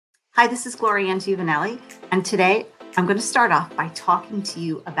Hi, this is Gloria Giovanelli, and today I'm going to start off by talking to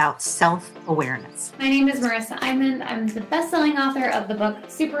you about self-awareness. My name is Marissa Eiman. I'm the best-selling author of the book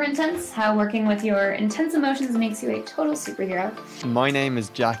Super Intense, How Working with Your Intense Emotions Makes You a Total Superhero. My name is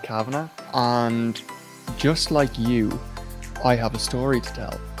Jack Kavanagh, and just like you, I have a story to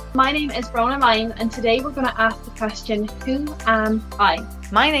tell. My name is Brona Mine, and today we're going to ask the question, who am I?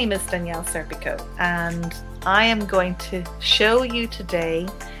 My name is Danielle Serpico, and I am going to show you today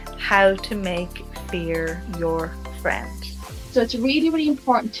how to make fear your friend. So it's really, really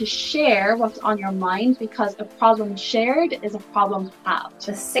important to share what's on your mind, because a problem shared is a problem halved.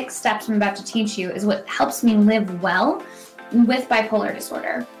 The 6 steps I'm about to teach you is what helps me live well with bipolar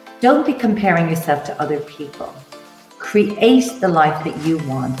disorder. Don't be comparing yourself to other people. Create the life that you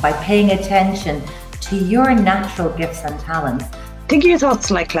want by paying attention to your natural gifts and talents. Think of your thoughts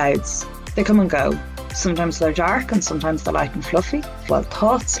like clouds. They come and go. Sometimes they're dark and sometimes they're light and fluffy. Well,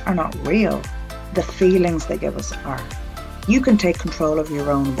 thoughts are not real. The feelings they give us are. You can take control of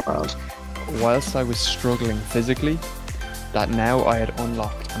your own world. Whilst I was struggling physically, that now I had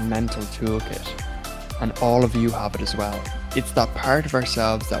unlocked a mental toolkit, and all of you have it as well. It's that part of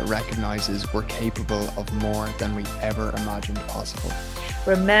ourselves that recognises we're capable of more than we ever imagined possible.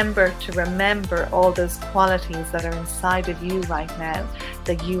 Remember to remember all those qualities that are inside of you right now,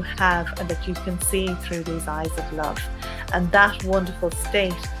 that you have and that you can see through these eyes of love. And that wonderful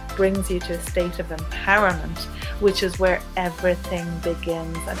state brings you to a state of empowerment, which is where everything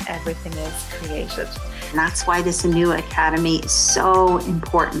begins and everything is created. And that's why this Aunua Academy is so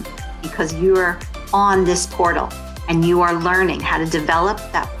important, because you are on this portal and you are learning how to develop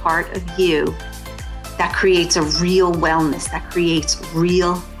that part of you that creates a real wellness, that creates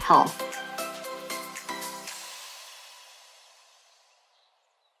real health.